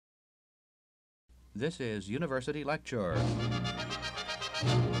This is University Lecture.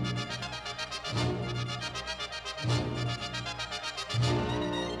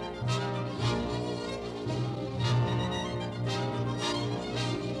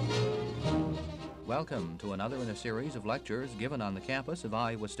 Welcome to another in a series of lectures given on the campus of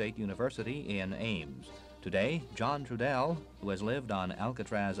Iowa State University in Ames. Today, John Trudell, who has lived on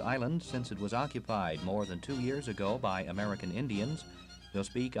Alcatraz Island since it was occupied more than 2 years ago by American Indians, will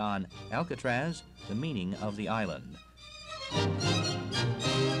speak on Alcatraz, the meaning of the island.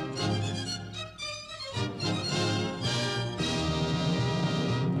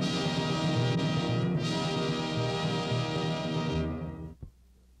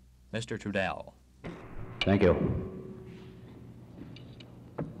 Mr. Trudell. Thank you.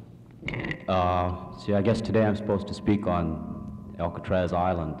 I guess today I'm supposed to speak on Alcatraz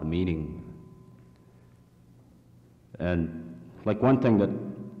Island, the meaning. And like one thing that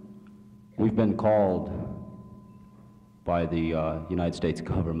we've been called by the United States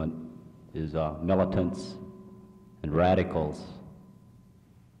government is militants and radicals,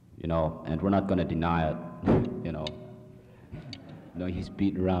 and we're not going to deny it, he's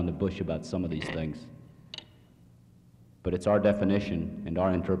beating around the bush about some of these things. But it's our definition and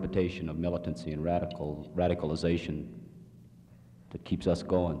our interpretation of militancy and radicalization that keeps us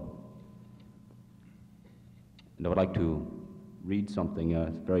going. And I would like to read something,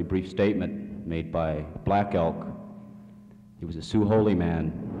 a very brief statement made by Black Elk. He was a Sioux holy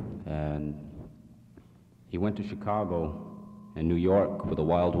man, and he went to Chicago and New York with a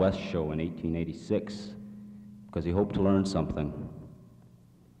Wild West show in 1886 because he hoped to learn something.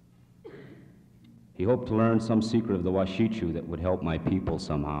 He hoped to learn some secret of the Washichu that would help my people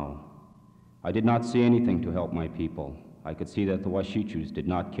somehow. I did not see anything to help my people. I could see that the Washichus did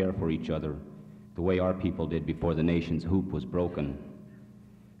not care for each other the way our people did before the nation's hoop was broken.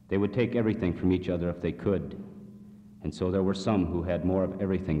 They would take everything from each other if they could, and so there were some who had more of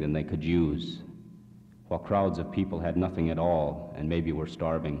everything than they could use, while crowds of people had nothing at all and maybe were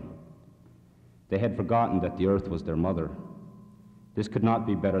starving. They had forgotten that the earth was their mother. This could not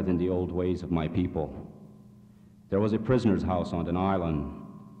be better than the old ways of my people. There was a prisoner's house on an island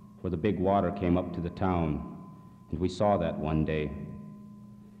where the big water came up to the town, and we saw that one day.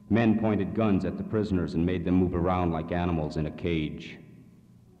 Men pointed guns at the prisoners and made them move around like animals in a cage.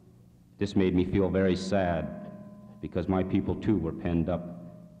 This made me feel very sad because my people too were penned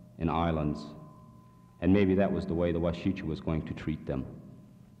up in islands, and maybe that was the way the Washichu was going to treat them.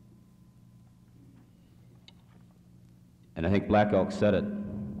 And I think Black Elk said it.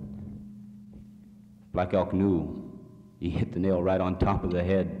 Black Elk knew. He hit the nail right on top of the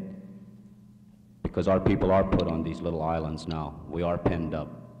head, because our people are put on these little islands now. We are penned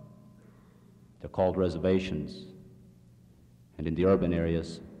up. They're called reservations, and in the urban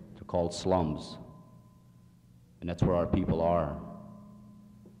areas, they're called slums. And that's where our people are.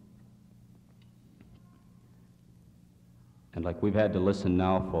 And like we've had to listen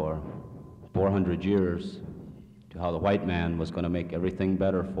now for 400 years to how the white man was going to make everything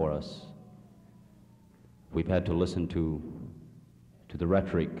better for us. We've had to listen to the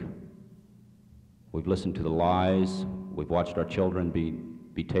rhetoric. We've listened to the lies. We've watched our children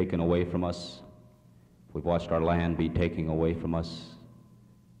be taken away from us. We've watched our land be taken away from us.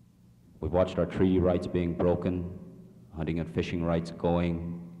 We've watched our treaty rights being broken, hunting and fishing rights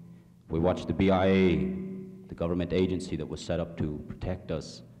going. We watched the BIA, the government agency that was set up to protect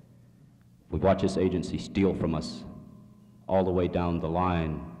us. We've watched this agency steal from us all the way down the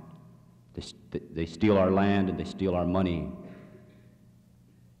line. They steal our land and they steal our money.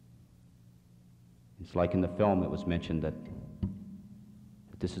 It's like in the film it was mentioned that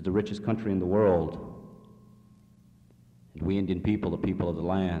this is the richest country in the world. And we Indian people, the people of the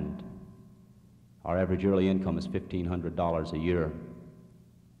land, our average yearly income is $1,500 a year.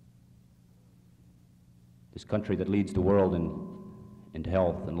 This country that leads the world in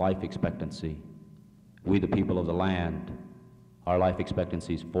health and life expectancy. We, the people of the land, our life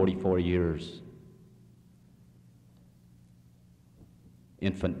expectancy is 44 years.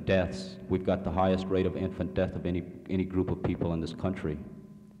 Infant deaths, we've got the highest rate of infant death of any group of people in this country.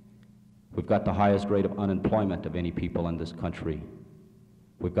 We've got the highest rate of unemployment of any people in this country.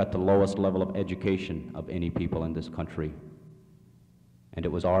 We've got the lowest level of education of any people in this country. And it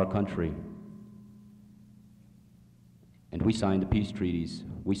was our country. And we signed the peace treaties.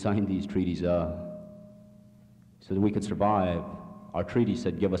 We signed these treaties so that we could survive. Our treaty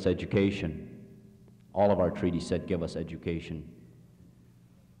said, give us education. All of our treaties said, give us education.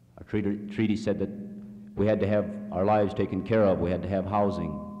 Our treaty said that we had to have our lives taken care of. We had to have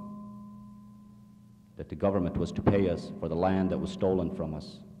housing. That the government was to pay us for the land that was stolen from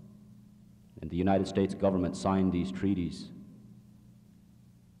us. And the United States government signed these treaties,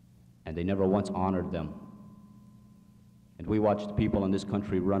 and they never once honored them. And we watched people in this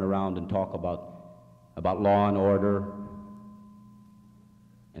country run around and talk about law and order,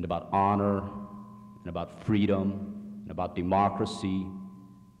 and about honor, and about freedom, and about democracy,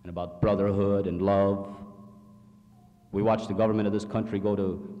 and about brotherhood and love. We watched the government of this country go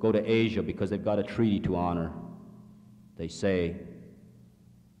to Asia because they've got a treaty to honor, they say.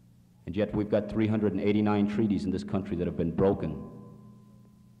 And yet we've got 389 treaties in this country that have been broken.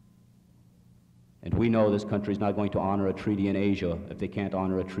 And we know this country is not going to honor a treaty in Asia if they can't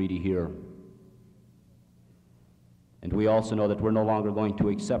honor a treaty here. And we also know that we're no longer going to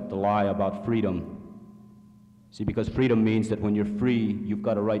accept the lie about freedom. See, because freedom means that when you're free, you've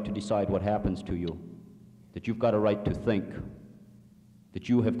got a right to decide what happens to you, that you've got a right to think, that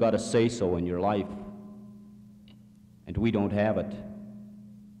you have got a say-so in your life. And we don't have it.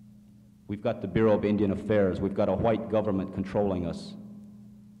 We've got the Bureau of Indian Affairs. We've got a white government controlling us.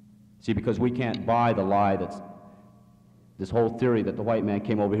 See, because we can't buy the lie that's this whole theory that the white man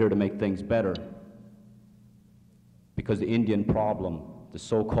came over here to make things better. Because the Indian problem, the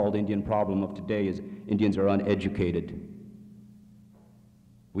so-called Indian problem of today is Indians are uneducated.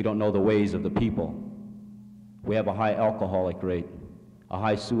 We don't know the ways of the people. We have a high alcoholic rate, a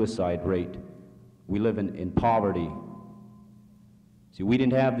high suicide rate. We live in poverty. See, we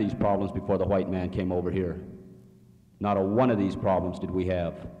didn't have these problems before the white man came over here. Not a one of these problems did we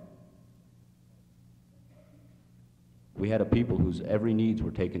have. We had a people whose every needs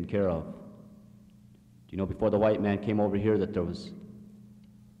were taken care of. Do you know, before the white man came over here that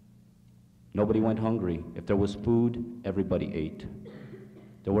nobody went hungry. If there was food, everybody ate.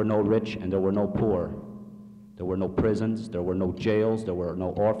 There were no rich and there were no poor. There were no prisons, there were no jails, there were no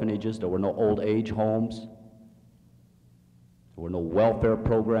orphanages, there were no old age homes. There were no welfare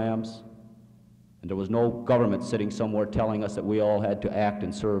programs, and there was no government sitting somewhere telling us that we all had to act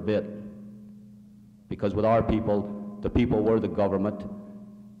and serve it. Because with our people, the people were the government,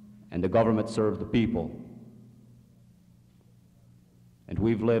 and the government served the people. And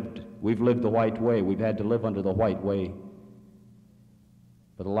we've lived the white way. We've had to live under the white way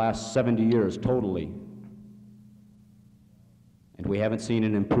for the last 70 years totally. And we haven't seen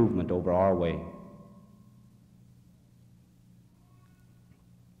an improvement over our way.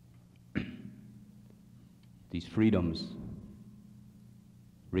 These freedoms,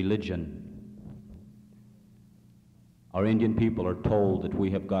 religion. Our Indian people are told that we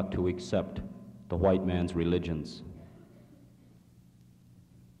have got to accept the white man's religions.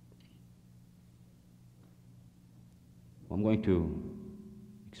 I'm going to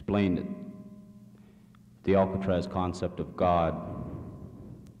explain the Alcatraz concept of God.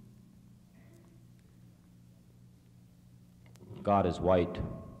 God is white.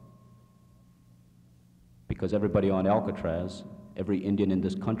 Because everybody on Alcatraz, every Indian in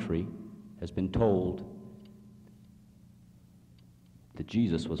this country, has been told that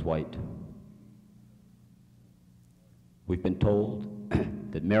Jesus was white. We've been told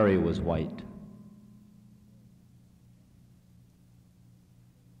that Mary was white.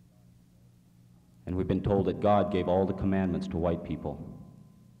 And we've been told that God gave all the commandments to white people.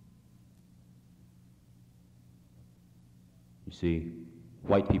 You see,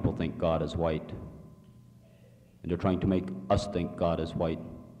 white people think God is white. And they're trying to make us think God is white.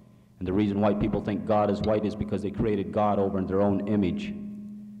 And the reason white people think God is white is because they created God over in their own image.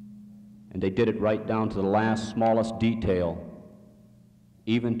 And they did it right down to the last smallest detail,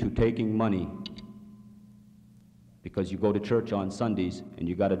 even to taking money. Because you go to church on Sundays and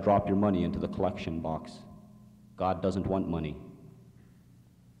you got to drop your money into the collection box. God doesn't want money.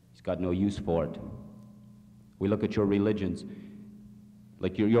 He's got no use for it. We look at your religions.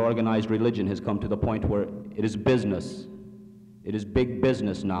 Like your organized religion has come to the point where it is business. It is big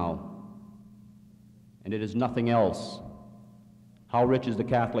business now. And it is nothing else. How rich is the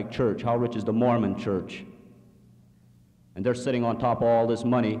Catholic Church? How rich is the Mormon Church? And they're sitting on top of all this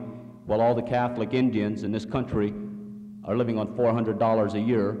money while all the Catholic Indians in this country are living on $400 a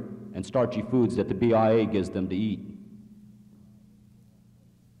year and starchy foods that the BIA gives them to eat.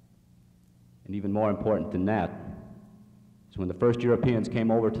 And even more important than that, so when the first Europeans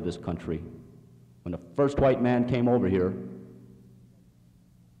came over to this country, when the first white man came over here,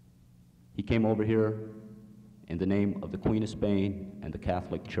 he came over here in the name of the Queen of Spain and the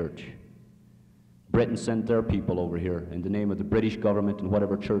Catholic Church. Britain sent their people over here in the name of the British government and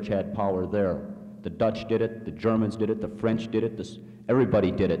whatever church had power there. The Dutch did it, the Germans did it, the French did it,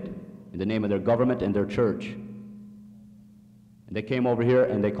 everybody did it in the name of their government and their church. And they came over here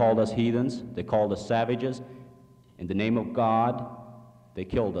and they called us heathens, they called us savages. In the name of God, they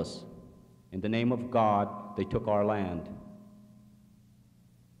killed us. In the name of God, they took our land.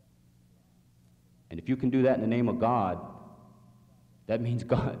 And if you can do that in the name of God, that means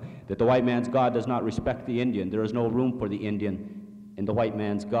God, that the white man's God does not respect the Indian. There is no room for the Indian in the white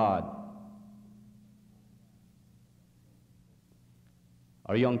man's God.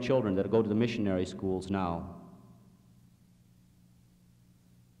 Our young children that go to the missionary schools now,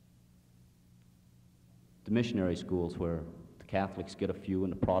 the missionary schools where the Catholics get a few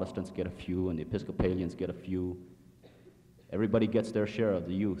and the Protestants get a few and the Episcopalians get a few, everybody gets their share of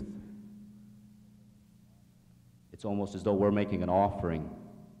the youth. It's almost as though we're making an offering,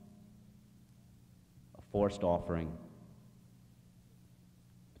 a forced offering.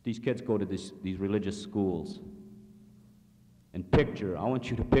 But these kids go to these religious schools. And I want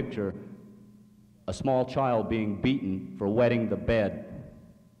you to picture a small child being beaten for wetting the bed.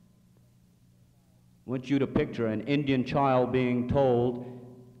 I want you to picture an Indian child being told,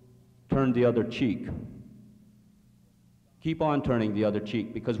 turn the other cheek. Keep on turning the other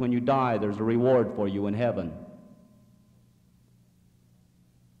cheek, because when you die, there's a reward for you in heaven.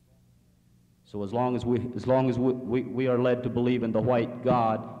 So as long as we are led to believe in the white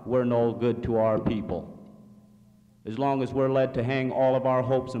God, we're no good to our people. As long as we're led to hang all of our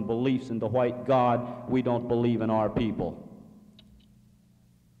hopes and beliefs in the white God, we don't believe in our people.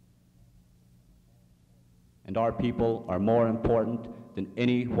 And our people are more important than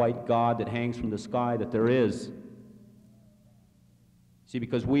any white God that hangs from the sky that there is. See,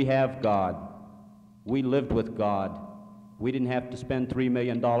 because we have God. We lived with God. We didn't have to spend $3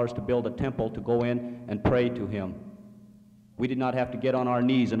 million to build a temple to go in and pray to Him. We did not have to get on our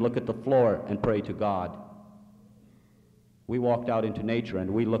knees and look at the floor and pray to God. We walked out into nature and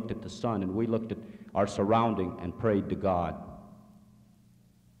we looked at the sun and we looked at our surrounding and prayed to God.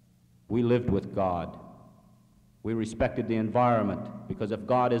 We lived with God. We respected the environment, because if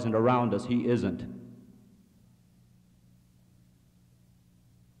God isn't around us, He isn't.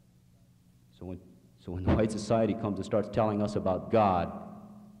 So when the white society comes and starts telling us about God,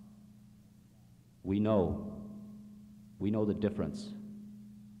 we know the difference.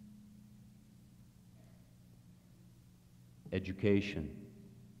 Education.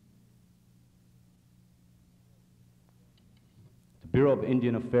 The Bureau of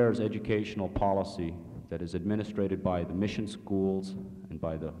Indian Affairs educational policy that is administered by the mission schools and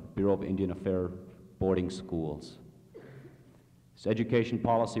by the Bureau of Indian Affairs boarding schools. This education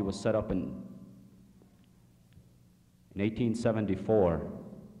policy was set up in 1874,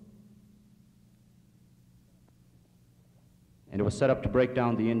 and it was set up to break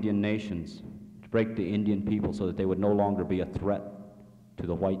down the Indian nations, to break the Indian people so that they would no longer be a threat to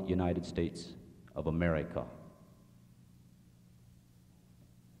the white United States of America.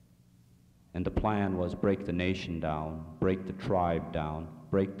 And the plan was break the nation down, break the tribe down,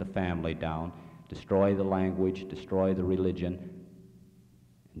 break the family down, destroy the language, destroy the religion,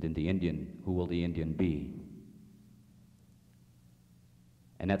 and then the Indian, who will the Indian be?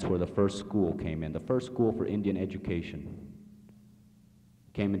 And that's where the first school came in. The first school for Indian education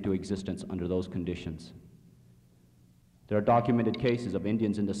came into existence under those conditions. There are documented cases of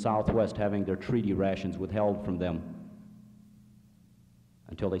Indians in the Southwest having their treaty rations withheld from them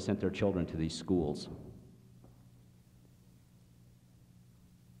until they sent their children to these schools.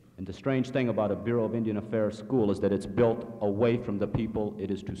 And the strange thing about a Bureau of Indian Affairs school is that it's built away from the people it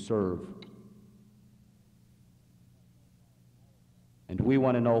is to serve. And we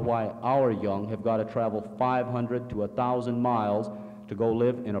want to know why our young have got to travel 500 to 1,000 miles to go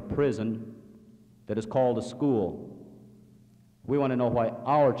live in a prison that is called a school. We want to know why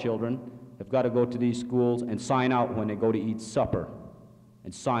our children have got to go to these schools and sign out when they go to eat supper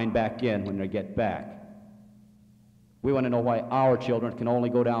and sign back in when they get back. We want to know why our children can only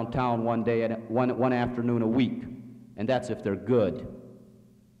go downtown one day and one afternoon a week, and that's if they're good.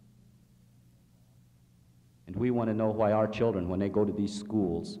 And we want to know why our children, when they go to these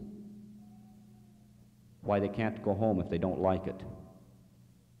schools, why they can't go home if they don't like it.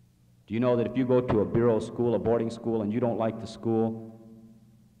 Do you know that if you go to a bureau school, a boarding school, and you don't like the school,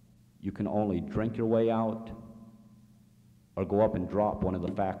 you can only drink your way out or go up and drop one of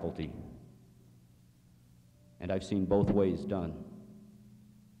the faculty? And I've seen both ways done.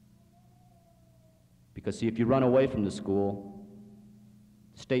 Because see, if you run away from the school,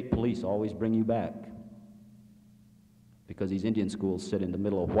 state police always bring you back. Because these Indian schools sit in the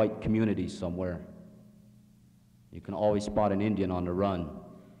middle of white communities somewhere. You can always spot an Indian on the run.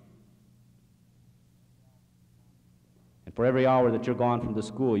 And for every hour that you're gone from the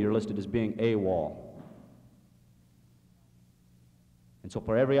school, you're listed as being AWOL. And so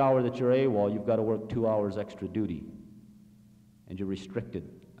for every hour that you're AWOL, you've got to work 2 hours extra duty. And you're restricted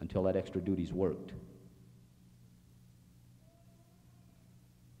until that extra duty's worked.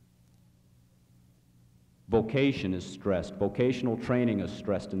 Vocation is stressed. Vocational training is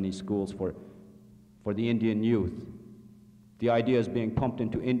stressed in these schools for the Indian youth. The idea is being pumped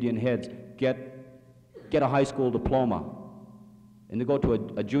into Indian heads, get a high school diploma, and to go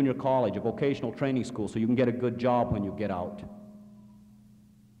to a junior college, a vocational training school, so you can get a good job when you get out.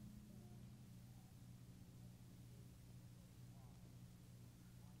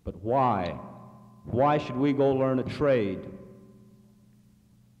 But why? Why should we go learn a trade?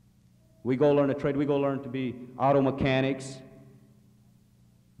 We go learn a trade, we go learn to be auto mechanics,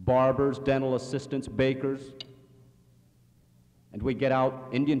 barbers, dental assistants, bakers, and we get out.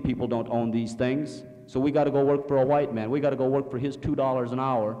 Indian people don't own these things, so we got to go work for a white man. We got to go work for his $2 an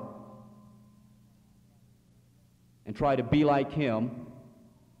hour and try to be like him,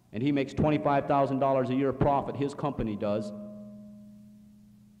 and he makes $25,000 a year profit, his company does,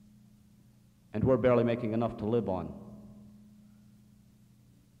 and we're barely making enough to live on.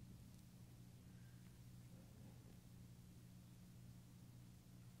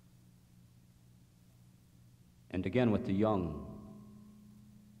 And again with the young.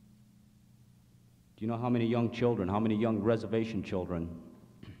 Do you know how many young children, how many young reservation children,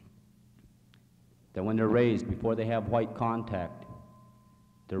 that when they're raised, before they have white contact,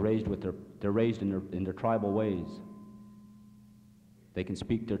 they're raised in their tribal ways. They can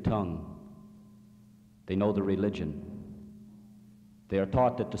speak their tongue. They know the religion. They are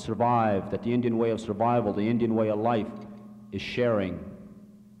taught that to survive, that the Indian way of survival, the Indian way of life is sharing.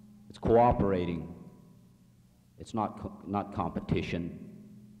 It's cooperating. It's not competition.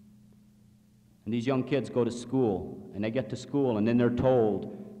 And these young kids go to school, and they get to school, and then they're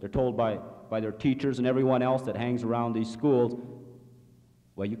told by their teachers and everyone else that hangs around these schools,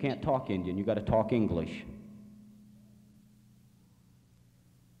 well, you can't talk Indian, you got to talk English.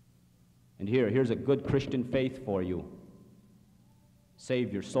 And here's a good Christian faith for you.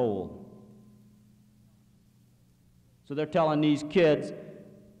 Save your soul. So they're telling these kids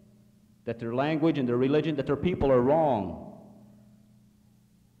that their language and their religion, that their people are wrong.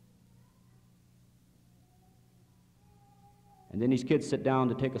 And then these kids sit down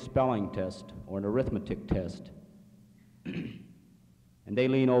to take a spelling test or an arithmetic test. And they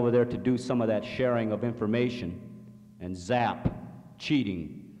lean over there to do some of that sharing of information, and zap,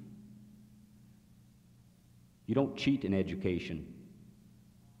 cheating. You don't cheat in education.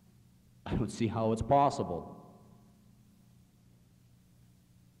 I don't see how it's possible.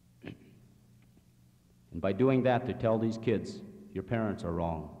 And by doing that, they tell these kids, your parents are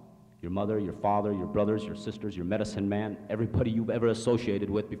wrong. Your mother, your father, your brothers, your sisters, your medicine man, everybody you've ever associated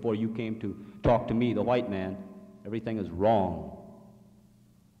with before you came to talk to me, the white man, everything is wrong.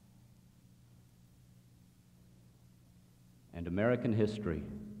 And American history,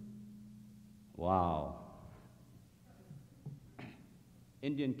 wow.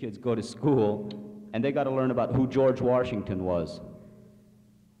 Indian kids go to school, and they got to learn about who George Washington was.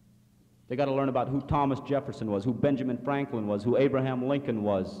 They got to learn about who Thomas Jefferson was, who Benjamin Franklin was, who Abraham Lincoln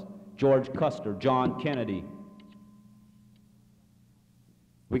was, George Custer, John Kennedy.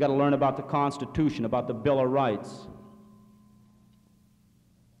 We got to learn about the Constitution, about the Bill of Rights.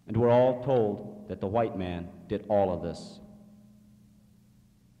 And we're all told that the white man did all of this.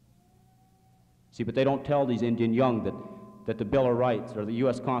 See, but they don't tell these Indian young that the Bill of Rights or the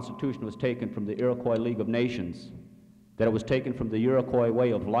U.S. Constitution was taken from the Iroquois League of Nations, that it was taken from the Iroquois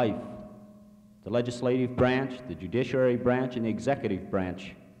way of life, the legislative branch, the judiciary branch, and the executive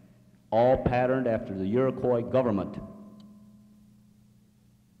branch, all patterned after the Iroquois government.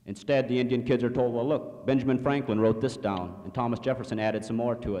 Instead, the Indian kids are told, well, look, Benjamin Franklin wrote this down, and Thomas Jefferson added some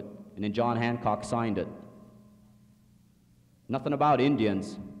more to it, and then John Hancock signed it. Nothing about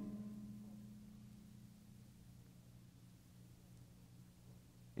Indians.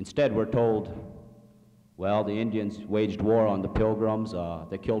 Instead, we're told, well, the Indians waged war on the Pilgrims,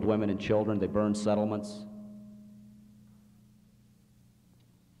 they killed women and children, they burned settlements.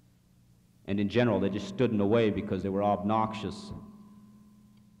 And in general, they just stood in the way because they were obnoxious.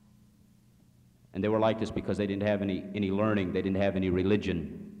 And they were like this because they didn't have any learning, they didn't have any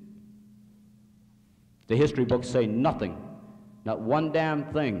religion. The history books say nothing, not one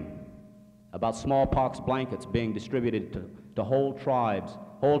damn thing, about smallpox blankets being distributed to whole tribes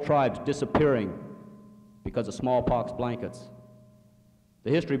disappearing because of smallpox blankets. The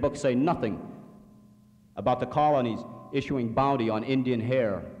history books say nothing about the colonies issuing bounty on Indian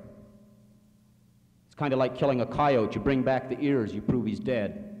hair. It's kind of like killing a coyote. You bring back the ears, you prove he's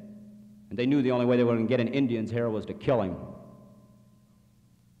dead. And they knew the only way they were going to get an Indian's hair was to kill him.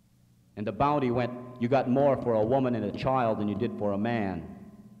 And the bounty went, you got more for a woman and a child than you did for a man.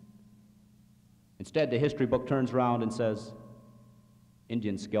 Instead, the history book turns around and says,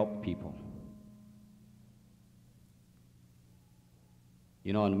 Indians scalped people.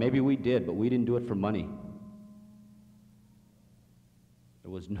 You know, and maybe we did, but we didn't do it for money. There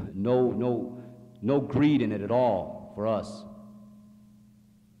was no greed in it at all for us.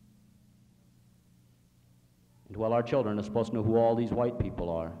 And while our children are supposed to know who all these white people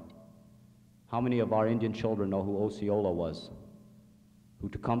are, how many of our Indian children know who Osceola was, who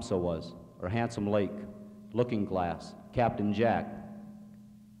Tecumseh was, or Handsome Lake, Looking Glass, Captain Jack?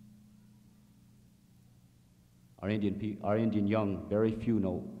 Our Indian young, very few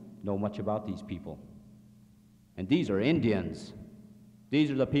know much about these people. And these are Indians.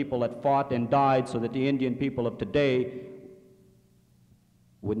 These are the people that fought and died so that the Indian people of today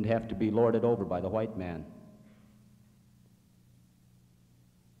wouldn't have to be lorded over by the white man.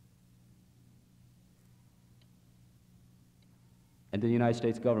 And the United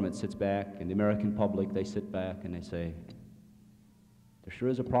States government sits back, and the American public, they sit back and they say, there sure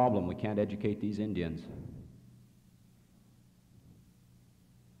is a problem. We can't educate these Indians.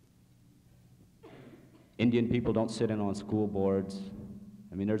 Indian people don't sit in on school boards.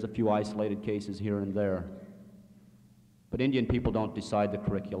 I mean, there's a few isolated cases here and there. But Indian people don't decide the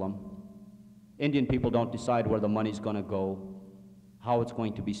curriculum. Indian people don't decide where the money's going to go, how it's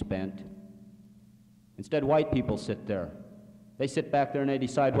going to be spent. Instead, white people sit there. They sit back there and they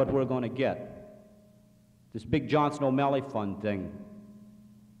decide what we're going to get. This big Johnson O'Malley Fund thing.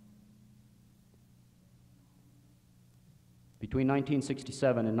 Between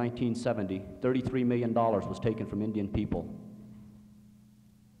 1967 and 1970, $33 million was taken from Indian people.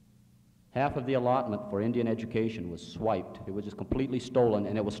 Half of the allotment for Indian education was swiped. It was just completely stolen,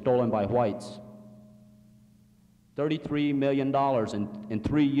 and it was stolen by whites. $33 million in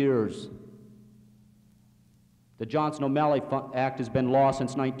 3 years. The Johnson O'Malley Act has been law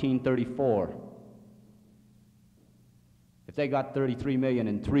since 1934. If they got $33 million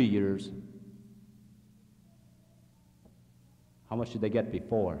in 3 years, how much did they get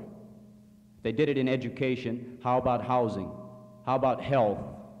before? If they did it in education, how about housing? How about health?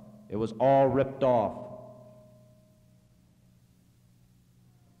 It was all ripped off.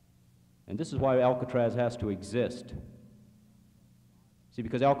 And this is why Alcatraz has to exist. See,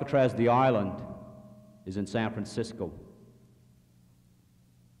 because Alcatraz, the island, is in San Francisco.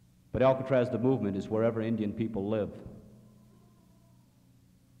 But Alcatraz, the movement, is wherever Indian people live.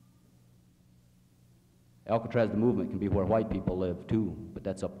 Alcatraz, the movement, can be where white people live too, but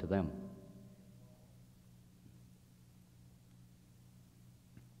that's up to them.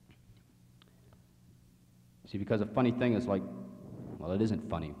 See, because a funny thing is like, well, it isn't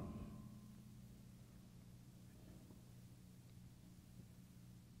funny.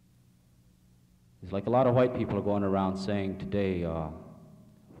 It's like a lot of white people are going around saying today,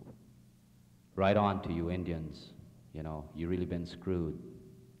 right on to you Indians, you know, you really been screwed.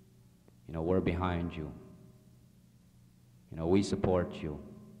 You know, we're behind you. You know, we support you.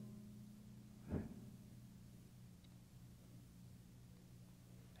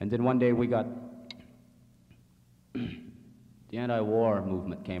 And then one day we got, the anti-war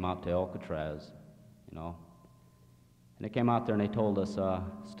movement came out to Alcatraz, you know. And they came out there and they told us,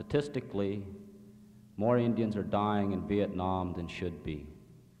 statistically, more Indians are dying in Vietnam than should be.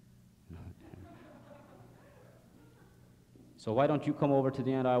 So why don't you come over to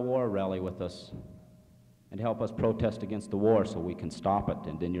the anti-war rally with us and help us protest against the war so we can stop it,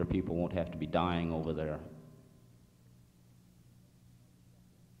 and then your people won't have to be dying over there.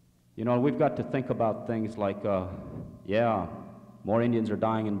 You know, we've got to think about things like, yeah, more Indians are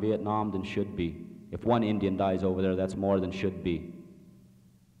dying in Vietnam than should be. If one Indian dies over there, that's more than should be.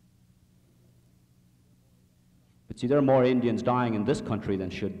 But see, there are more Indians dying in this country than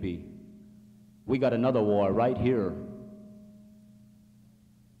should be. We got another war right here.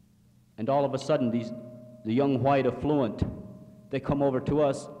 And all of a sudden, the young white affluent, they come over to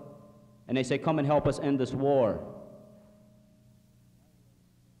us and they say, come and help us end this war.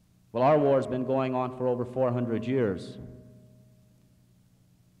 Well, our war's been going on for over 400 years.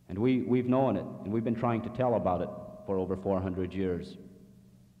 And we've known it, and we've been trying to tell about it for over 400 years.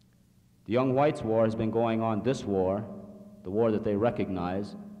 The young whites' war has been going on, this war, the war that they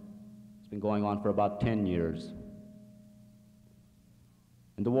recognize, it's been going on for about 10 years.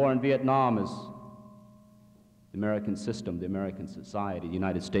 And the war in Vietnam is the American system, the American society, the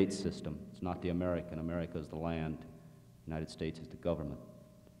United States system. It's not the American. America is the land. The United States is the government.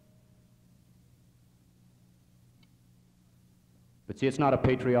 But see, it's not a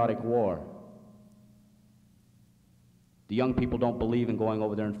patriotic war. The young people don't believe in going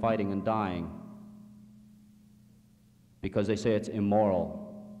over there and fighting and dying because they say it's immoral.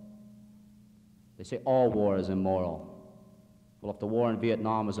 They say all war is immoral. Well, if the war in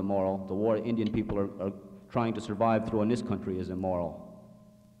Vietnam is immoral, the war Indian people are trying to survive through in this country is immoral.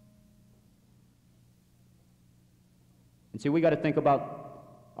 And see, we got to think about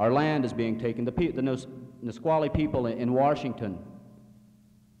our land is being taken. The Nisqually people in Washington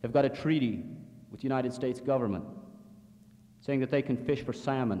have got a treaty with the United States government saying that they can fish for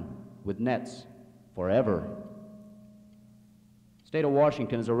salmon with nets forever. The state of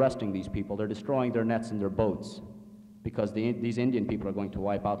Washington is arresting these people. They're destroying their nets and their boats because these Indian people are going to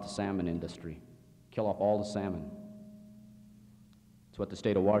wipe out the salmon industry, kill off all the salmon. That's what the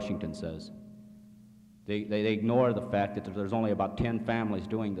state of Washington says. They ignore the fact that there's only about 10 families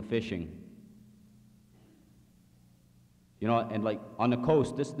doing the fishing. You know, and like on the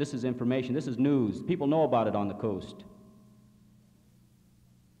coast, this is information, this is news. People know about it on the coast.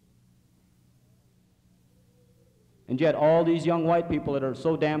 And yet all these young white people that are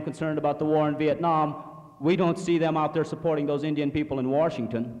so damn concerned about the war in Vietnam, we don't see them out there supporting those Indian people in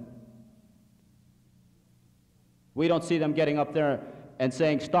Washington. We don't see them getting up there and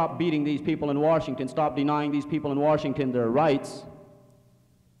saying, stop beating these people in Washington, stop denying these people in Washington their rights.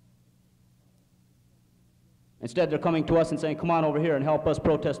 Instead, they're coming to us and saying, come on over here and help us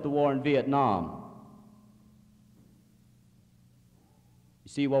protest the war in Vietnam. You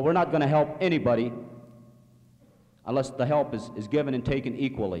see, well, we're not going to help anybody unless the help is given and taken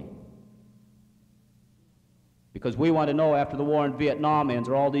equally. Because we want to know after the war in Vietnam ends,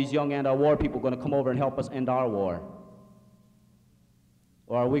 are all these young anti-war people going to come over and help us end our war?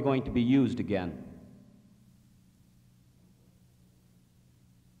 Or are we going to be used again?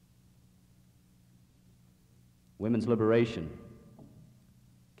 Women's Liberation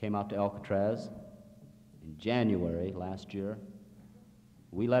came out to Alcatraz in January last year.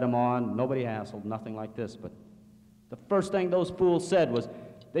 We let them on, nobody hassled, nothing like this, but the first thing those fools said was,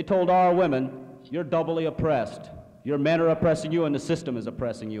 they told our women, you're doubly oppressed. Your men are oppressing you and the system is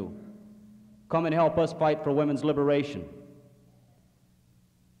oppressing you. Come and help us fight for women's liberation.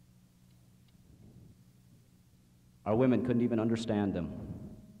 Our women couldn't even understand them,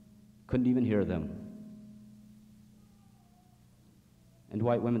 couldn't even hear them. And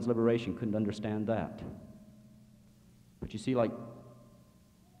white women's liberation couldn't understand that. But you see,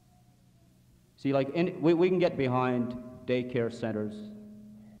 we can get behind daycare centers.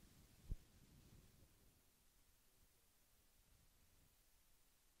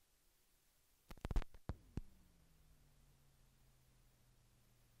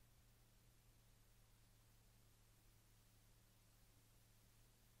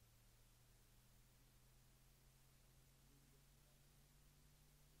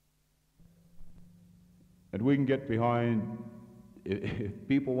 And we can get behind, If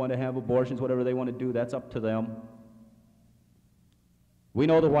people want to have abortions, whatever they want to do, that's up to them. We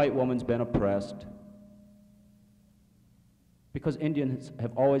know the white woman's been oppressed because Indians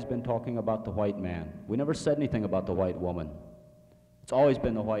have always been talking about the white man. We never said anything about the white woman. It's always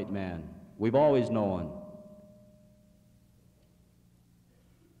been the white man. We've always known.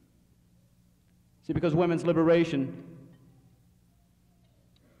 See, because women's liberation,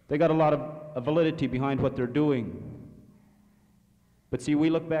 they got a lot of validity behind what they're doing. But see, we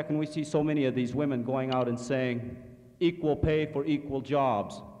look back and we see so many of these women going out and saying, equal pay for equal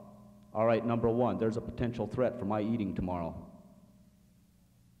jobs. All right, number one, there's a potential threat for my eating tomorrow.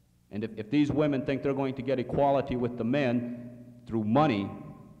 And if these women think they're going to get equality with the men through money,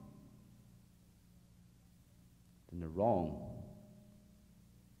 then they're wrong.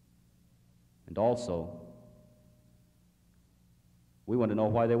 And also, we want to know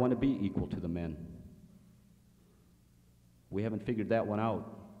why they want to be equal to the men. We haven't figured that one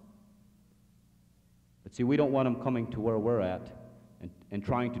out. But see, we don't want them coming to where we're at and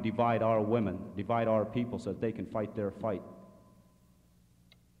trying to divide our women, divide our people so that they can fight their fight.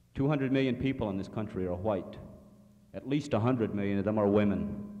 200 million people in this country are white. At least 100 million of them are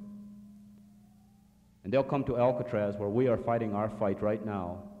women. And they'll come to Alcatraz, where we are fighting our fight right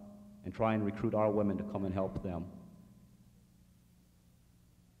now, and try and recruit our women to come and help them.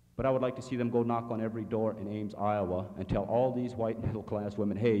 But I would like to see them go knock on every door in Ames, Iowa, and tell all these white middle-class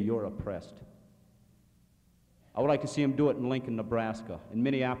women, hey, you're oppressed. I would like to see them do it in Lincoln, Nebraska, in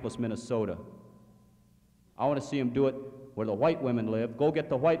Minneapolis, Minnesota. I want to see them do it where the white women live. Go get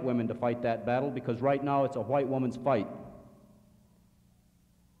the white women to fight that battle, because right now it's a white woman's fight.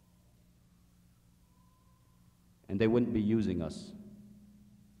 And they wouldn't be using us.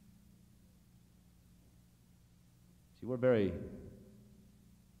 See,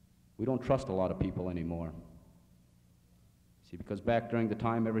 we don't trust a lot of people anymore. See, because back during the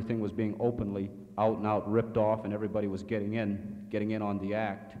time everything was being openly out and out ripped off and everybody was getting in on the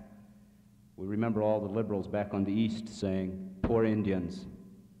act, We remember all the liberals back on the East saying, poor Indians,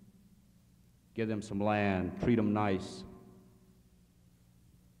 give them some land, treat them nice.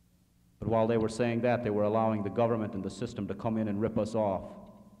 But while they were saying that, they were allowing the government and the system to come in and rip us off.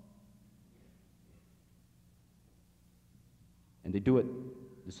 And they do it,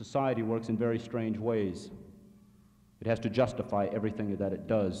 the society works in very strange ways. It has to justify everything that it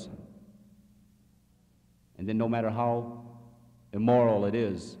does. And then no matter how immoral it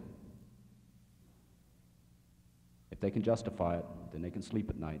is, if they can justify it, then they can sleep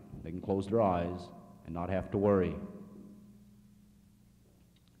at night. They can close their eyes and not have to worry.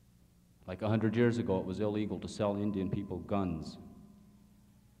 Like 100 years ago, it was illegal to sell Indian people guns.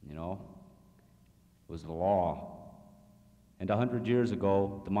 You know? It was the law. And 100 years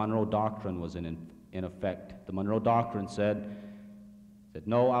ago, the Monroe Doctrine was in effect. The Monroe Doctrine said that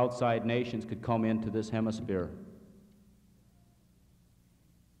no outside nations could come into this hemisphere.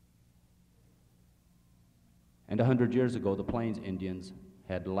 And 100 years ago, the Plains Indians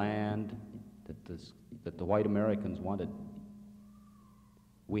had land that the white Americans wanted.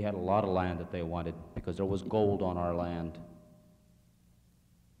 We had a lot of land that they wanted because there was gold on our land.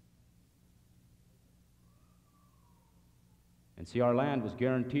 And see, our land was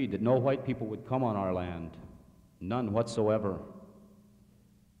guaranteed that no white people would come on our land, none whatsoever.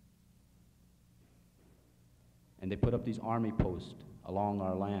 And they put up these army posts along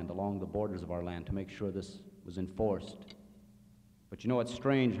our land, along the borders of our land, to make sure this was enforced. But you know, it's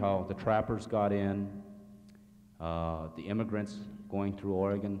strange how the trappers got in, the immigrants going through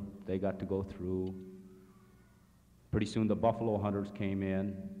Oregon, they got to go through. Pretty soon the buffalo hunters came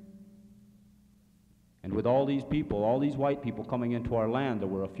in. And with all these people, all these white people coming into our land, there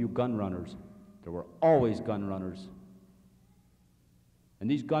were a few gun runners. There were always gun runners. And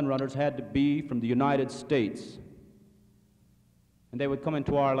these gun runners had to be from the United States. And they would come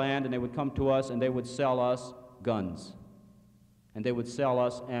into our land, and they would come to us, and they would sell us guns. And they would sell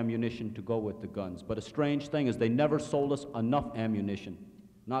us ammunition to go with the guns. But a strange thing is they never sold us enough ammunition.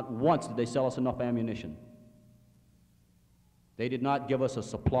 Not once did they sell us enough ammunition. They did not give us a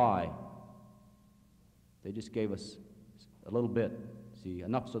supply. They just gave us a little bit, see,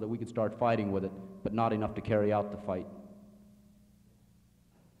 enough so that we could start fighting with it, but not enough to carry out the fight.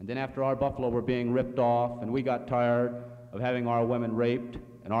 And then after our buffalo were being ripped off, and we got tired of having our women raped,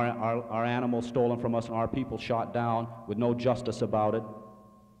 and our animals stolen from us, and our people shot down with no justice about it,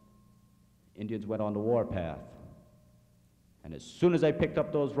 Indians went on the warpath. And as soon as they picked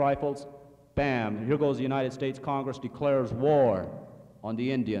up those rifles, bam, here goes the United States Congress, declares war on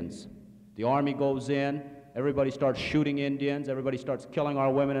the Indians. The army goes in, everybody starts shooting Indians, everybody starts killing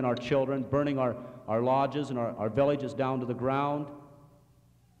our women and our children, burning our lodges and our villages down to the ground.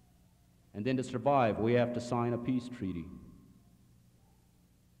 And then to survive, we have to sign a peace treaty.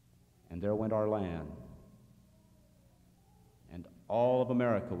 And there went our land. And all of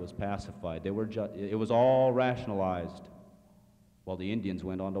America was pacified. It was all rationalized while the Indians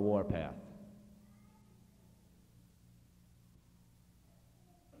went on the warpath.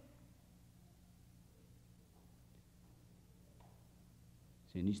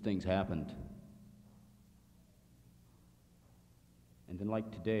 See, and these things happened. And then like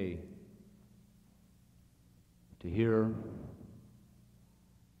today, to hear,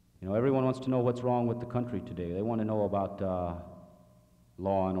 you know, everyone wants to know what's wrong with the country today. They want to know about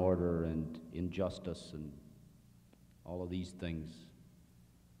law and order and injustice and all of these things.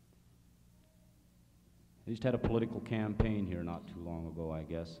 They just had a political campaign here not too long ago, I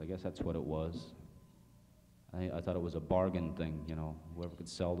guess. I guess that's what it was. I thought it was a bargain thing, you know. Whoever could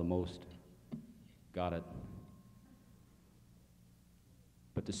sell the most got it.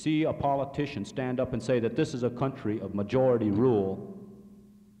 But to see a politician stand up and say that this is a country of majority rule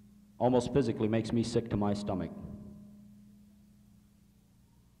almost physically makes me sick to my stomach.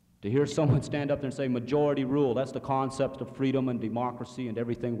 To hear someone stand up there and say majority rule, that's the concept of freedom and democracy and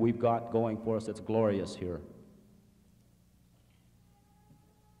everything we've got going for us that's glorious here.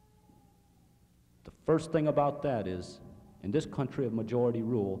 The first thing about that is, in this country of majority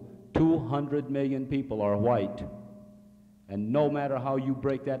rule, 200 million people are white. And no matter how you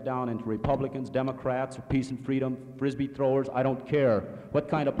break that down into Republicans, Democrats, or peace and freedom, frisbee throwers, I don't care what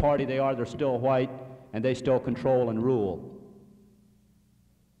kind of party they are, they're still white, and they still control and rule.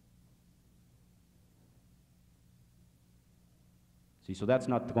 See, so that's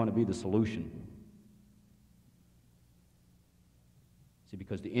not going to be the solution. See,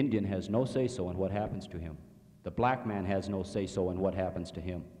 because the Indian has no say-so in what happens to him. The black man has no say-so in what happens to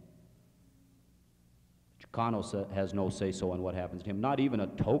him. Chicano has no say-so in what happens to him, not even a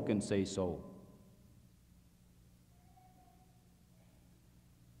token say-so.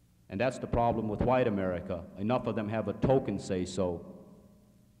 And that's the problem with white America. Enough of them have a token say-so,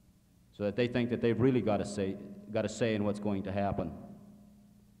 so that they think that they've really got a say in what's going to happen.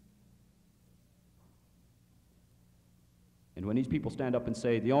 And when these people stand up and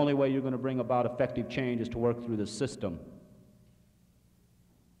say, the only way you're going to bring about effective change is to work through the system,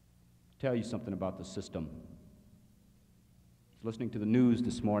 I'll tell you something about the system. I was listening to the news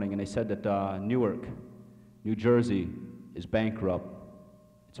this morning, and they said that Newark, New Jersey, is bankrupt.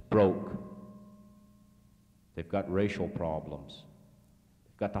 It's broke. They've got racial problems.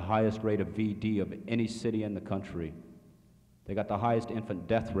 They've got the highest rate of VD of any city in the country. They got the highest infant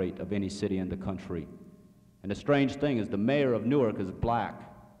death rate of any city in the country. And the strange thing is the mayor of Newark is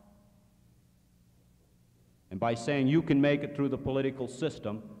black. And by saying you can make it through the political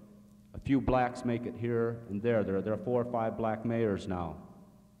system, a few blacks make it here and there. There are 4 or 5 black mayors now.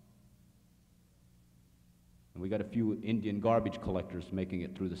 And we got a few Indian garbage collectors making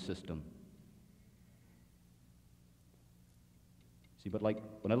it through the system. See, but like,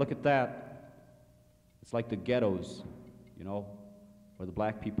 when I look at that, it's like the ghettos, you know, where the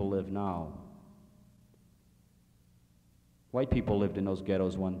black people live now. White people lived in those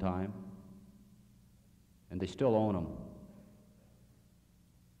ghettos one time, and they still own them.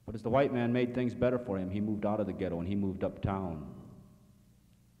 But as the white man made things better for him, he moved out of the ghetto and he moved uptown.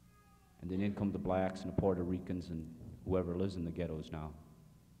 And then in come the blacks and the Puerto Ricans and whoever lives in the ghettos now.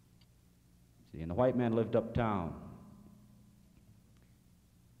 See, and the white man lived uptown.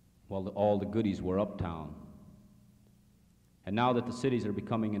 Well, all the goodies were uptown. And now that the cities are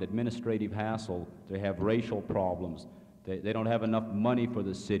becoming an administrative hassle, they have racial problems. They don't have enough money for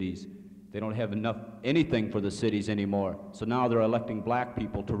the cities. They don't have enough anything for the cities anymore. So now they're electing black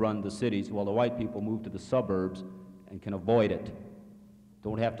people to run the cities while the white people move to the suburbs and can avoid it.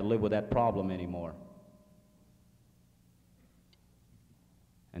 Don't have to live with that problem anymore.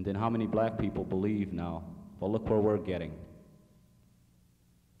 And then how many black people believe now, well, look where we're getting.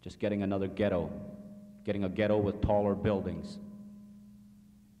 Just getting another ghetto. Getting a ghetto with taller buildings.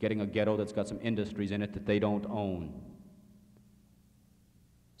 Getting a ghetto that's got some industries in it that they don't own.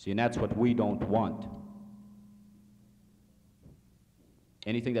 See, and that's what we don't want.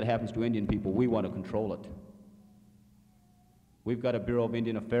 Anything that happens to Indian people, we want to control it. We've got a Bureau of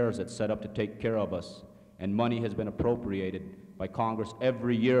Indian Affairs that's set up to take care of us, and money has been appropriated by Congress.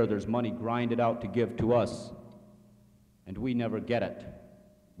 Every year there's money grinded out to give to us, and we never get it.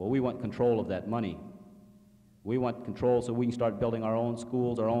 Well, we want control of that money. We want control so we can start building our own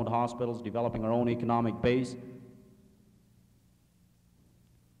schools, our own hospitals, developing our own economic base,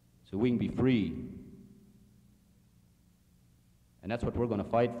 so we can be free. And that's what we're going to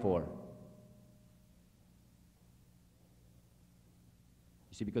fight for.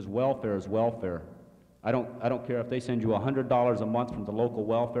 You see, because welfare is welfare. I don't care if they send you $100 a month from the local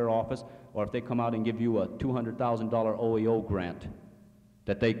welfare office, or if they come out and give you a $200,000 OEO grant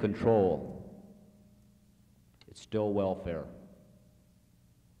that they control. It's still welfare.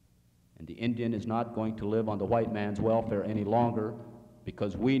 And the Indian is not going to live on the white man's welfare any longer,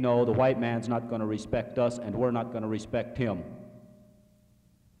 because we know the white man's not going to respect us, and we're not going to respect him.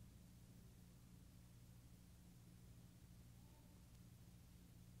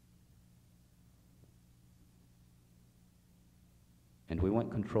 And we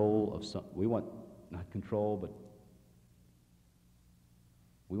want control of some, we want, not control, but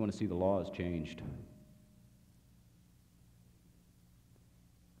we want to see the laws changed.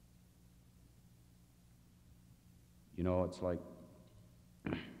 You know, it's like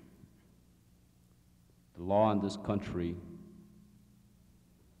the law in this country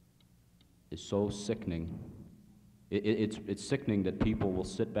is so sickening. It's sickening that people will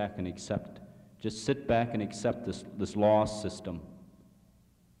sit back and just sit back and accept this law system.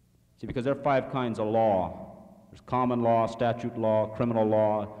 See, because there are 5 kinds of law. There's common law, statute law, criminal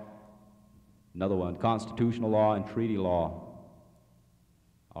law, another one, constitutional law, and treaty law.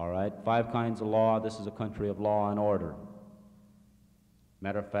 All right, 5 kinds of law. This is a country of law and order.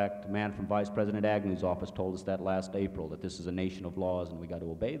 Matter of fact, a man from Vice President Agnew's office told us that last April, that this is a nation of laws and we got to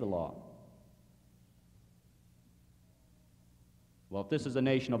obey the law. Well, if this is a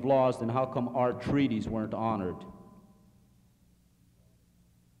nation of laws, then how come our treaties weren't honored?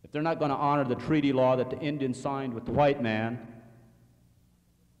 If they're not going to honor the treaty law that the Indians signed with the white man,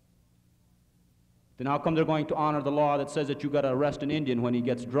 then how come they're going to honor the law that says that you got to arrest an Indian when he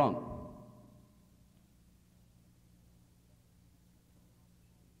gets drunk?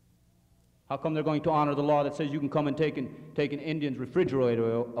 How come they're going to honor the law that says you can come and take an Indian's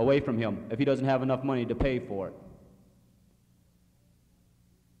refrigerator away from him if he doesn't have enough money to pay for it?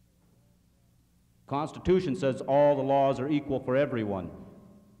 The Constitution says all the laws are equal for everyone.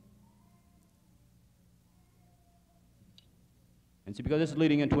 And see, because this is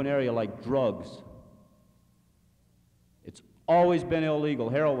leading into an area like drugs. It's always been illegal.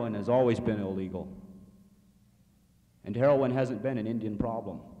 Heroin has always been illegal. And heroin hasn't been an Indian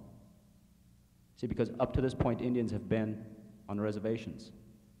problem. See, because up to this point, Indians have been on the reservations.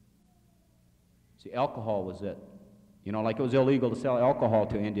 See, alcohol was it. You know, like it was illegal to sell alcohol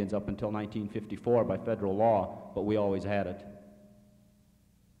to Indians up until 1954 by federal law, but we always had it.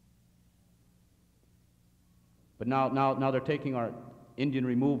 But now they're taking our Indian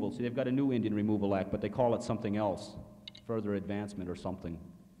removal. See, they've got a new Indian Removal Act, but they call it something else, further advancement or something.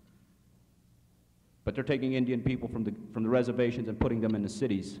 But they're taking Indian people from the reservations and putting them in the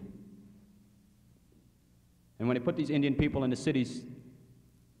cities. And when they put these Indian people in the cities,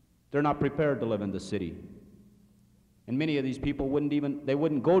 they're not prepared to live in the city. And many of these people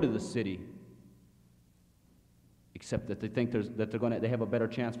wouldn't go to the city, except that they think they have a better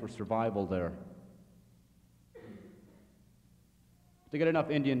chance for survival there. They get enough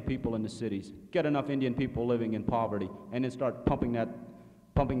Indian people in the cities, get enough Indian people living in poverty, and then start pumping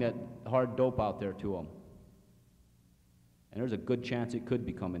that hard dope out there to them. And there's a good chance it could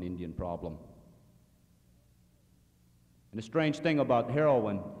become an Indian problem. And the strange thing about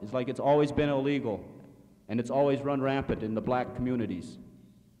heroin is, like, it's always been illegal, and it's always run rampant in the black communities.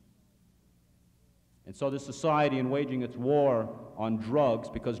 And so this society, in waging its war on drugs,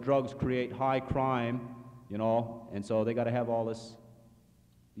 because drugs create high crime, you know, and so they got to have all these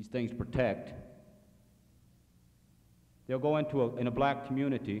things protect. They'll go in a black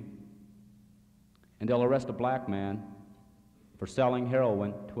community, and they'll arrest a black man for selling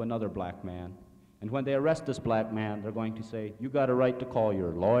heroin to another black man. And when they arrest this black man, they're going to say, you got a right to call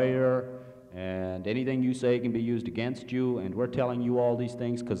your lawyer, and anything you say can be used against you, and we're telling you all these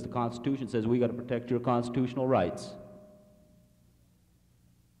things because the Constitution says we got to protect your constitutional rights.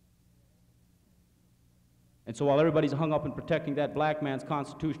 And so while everybody's hung up in protecting that black man's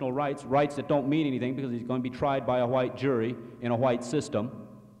constitutional rights, rights that don't mean anything because he's going to be tried by a white jury in a white system,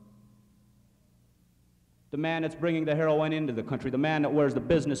 the man that's bringing the heroin into the country, the man that wears the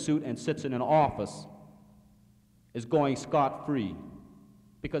business suit and sits in an office, is going scot-free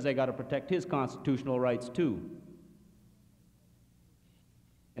because they got to protect his constitutional rights too.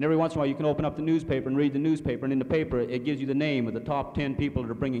 And every once in a while you can open up the newspaper and read the newspaper, and in the paper it gives you the name of the top 10 people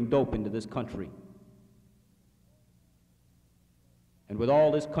that are bringing dope into this country. And with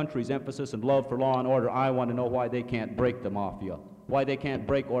all this country's emphasis and love for law and order, I want to know why they can't break the mafia, why they can't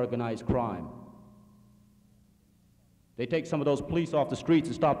break organized crime. They take some of those police off the streets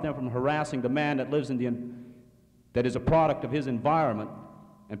and stop them from harassing the man that lives that is a product of his environment,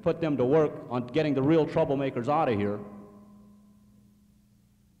 and put them to work on getting the real troublemakers out of here.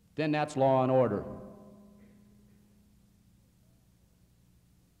 Then that's law and order.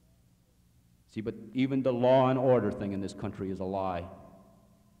 See, but even the law and order thing in this country is a lie.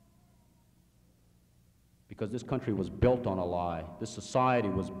 Because this country was built on a lie. This society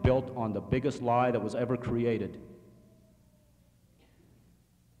was built on the biggest lie that was ever created.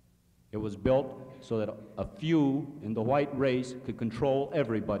 It was built so that a few in the white race could control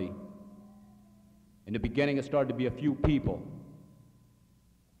everybody. In the beginning, it started to be a few people.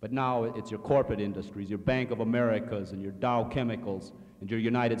 But now it's your corporate industries, your Bank of Americas and your Dow Chemicals and your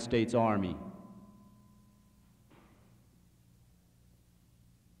United States Army.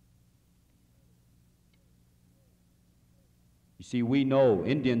 You see, we know,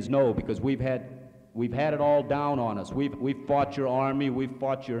 Indians know, because we've had it all down on us. We've fought your army, we've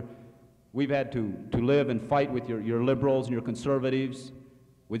had to live and fight with your liberals and your conservatives,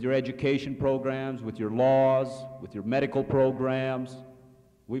 with your education programs, with your laws, with your medical programs.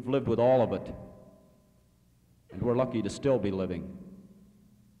 We've lived with all of it. And we're lucky to still be living.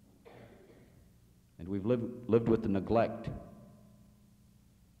 And we've lived with the neglect.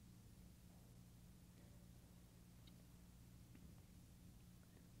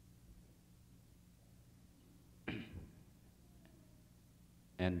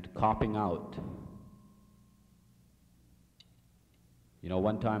 And copping out. You know,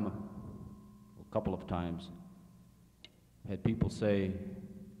 one time, a couple of times, I had people say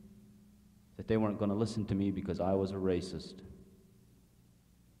that they weren't going to listen to me because I was a racist.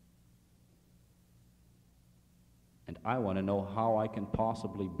 And I want to know how I can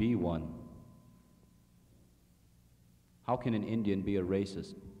possibly be one. How can an Indian be a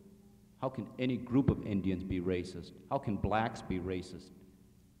racist? How can any group of Indians be racist? How can blacks be racist?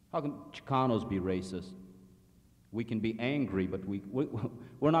 How can Chicanos be racist? We can be angry, but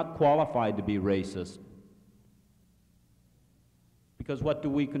we're not qualified to be racist. Because what do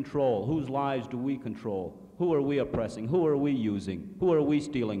we control? Whose lives do we control? Who are we oppressing? Who are we using? Who are we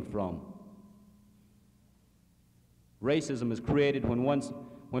stealing from? Racism is created when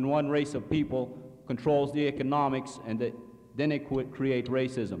one race of people controls the economics, and then they create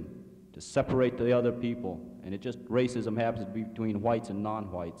racism to separate the other people. And racism happens between whites and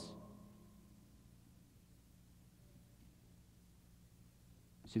non-whites.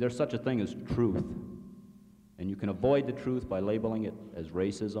 See, there's such a thing as truth. And you can avoid the truth by labeling it as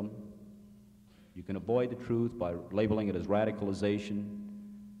racism. You can avoid the truth by labeling it as radicalization.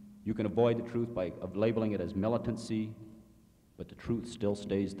 You can avoid the truth by labeling it as militancy, but the truth still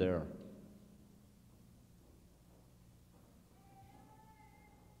stays there.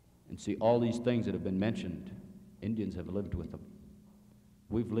 And see, all these things that have been mentioned, Indians have lived with them.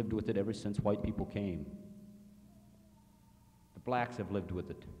 We've lived with it ever since white people came. The blacks have lived with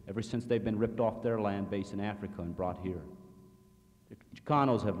it ever since they've been ripped off their land base in Africa and brought here. The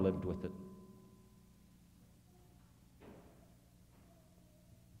Chicanos have lived with it.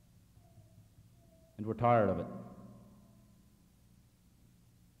 And we're tired of it.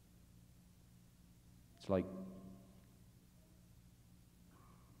 It's like,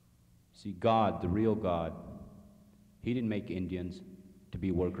 see, God, the real God, He didn't make Indians to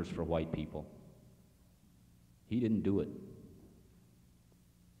be workers for white people. He didn't do it.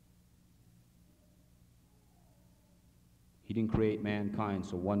 He didn't create mankind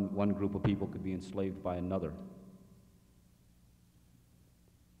so one group of people could be enslaved by another.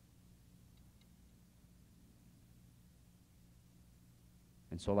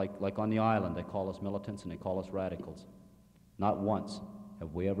 And so like on the island, they call us militants and they call us radicals. Not once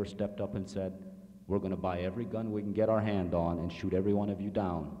have we ever stepped up and said, we're going to buy every gun we can get our hand on and shoot every one of you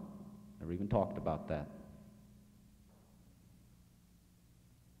down. Never even talked about that.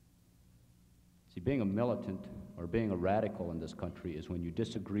 See, being a militant or being a radical in this country is when you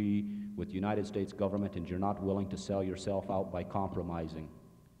disagree with the United States government and you're not willing to sell yourself out by compromising.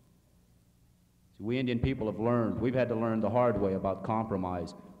 See, we Indian people have learned, we've had to learn the hard way about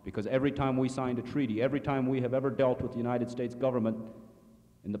compromise, because every time we signed a treaty, every time we have ever dealt with the United States government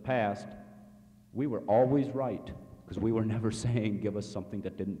in the past, we were always right, because we were never saying, give us something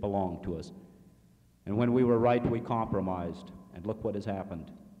that didn't belong to us. And when we were right, we compromised, and look what has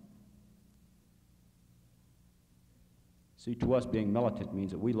happened. See, to us, being militant means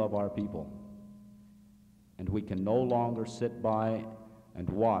that we love our people. And we can no longer sit by and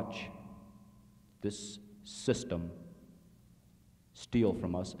watch this system steal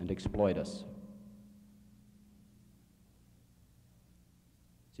from us and exploit us.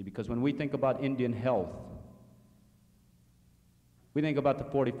 See, because when we think about Indian health, we think about the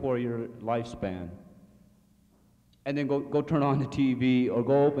 44-year lifespan, and then go turn on the TV or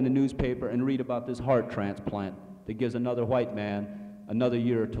go open the newspaper and read about this heart transplant that gives another white man another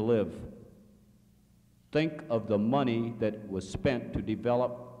year to live. Think of the money that was spent to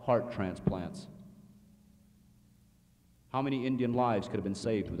develop heart transplants. How many Indian lives could have been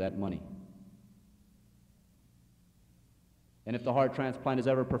saved with that money? And if the heart transplant is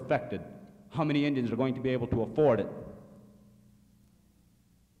ever perfected, how many Indians are going to be able to afford it?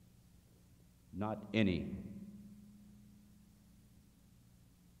 Not any.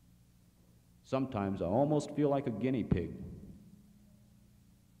 Sometimes I almost feel like a guinea pig.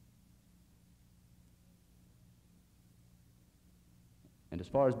 And as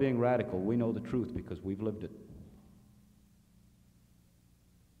far as being radical, we know the truth because we've lived it.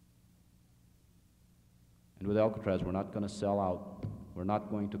 And with Alcatraz, we're not going to sell out. We're not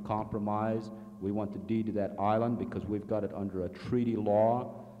going to compromise. We want the deed to that island because we've got it under a treaty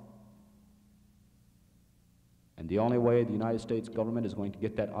law. And the only way the United States government is going to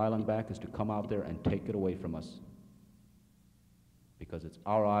get that island back is to come out there and take it away from us. Because it's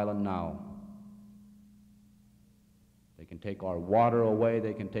our island now. They can take our water away,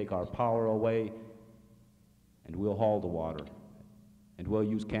 they can take our power away, and we'll haul the water. And we'll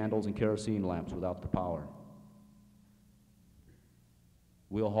use candles and kerosene lamps without the power.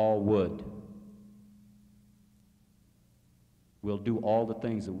 We'll haul wood. We'll do all the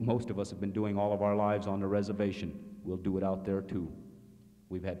things that most of us have been doing all of our lives on the reservation. We'll do it out there too.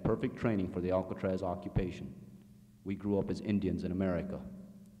 We've had perfect training for the Alcatraz occupation. We grew up as Indians in America.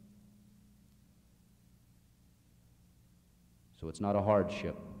 So it's not a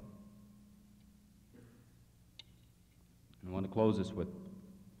hardship. I want to close this with,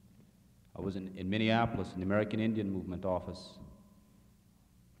 I was in Minneapolis in the American Indian Movement office,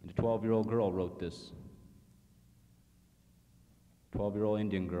 and a 12-year-old girl wrote this. 12-year-old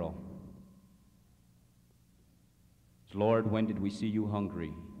Indian girl. Lord, when did we see you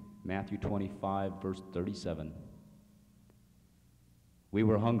hungry? Matthew 25, verse 37. We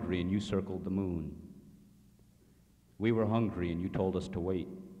were hungry and you circled the moon. We were hungry and you told us to wait.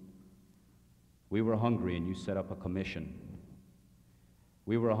 We were hungry and you set up a commission.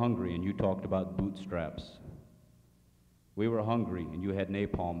 We were hungry and you talked about bootstraps. We were hungry and you had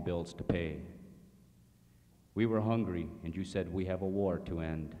napalm bills to pay. We were hungry and you said we have a war to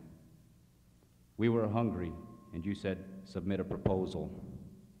end. We were hungry and you said submit a proposal.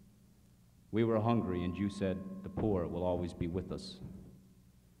 We were hungry and you said the poor will always be with us.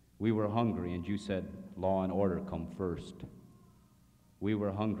 We were hungry and you said law and order come first. We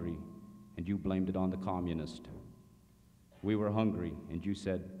were hungry and you blamed it on the communist. We were hungry and you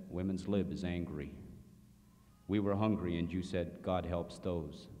said women's lib is angry. We were hungry and you said God helps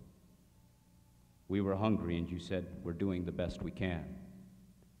those. We were hungry and you said we're doing the best we can.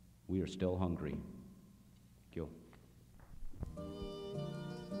 We are still hungry. Thank you.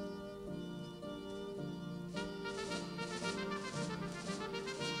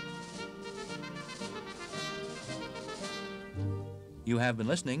 You have been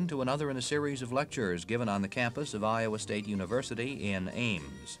listening to another in a series of lectures given on the campus of Iowa State University in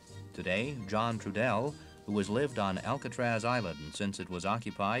Ames. Today, John Trudell, who has lived on Alcatraz Island since it was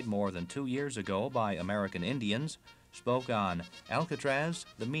occupied more than 2 years ago by American Indians, spoke on Alcatraz,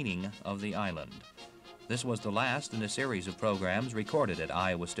 the Meaning of the Island. This was the last in a series of programs recorded at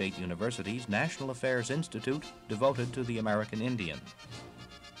Iowa State University's National Affairs Institute devoted to the American Indian.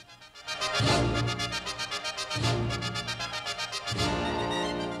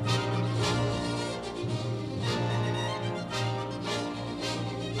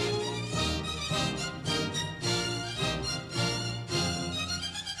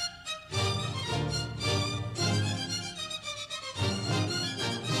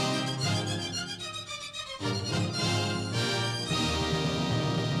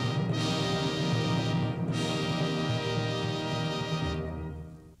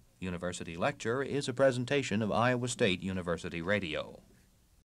 University Lecture is a presentation of Iowa State University Radio.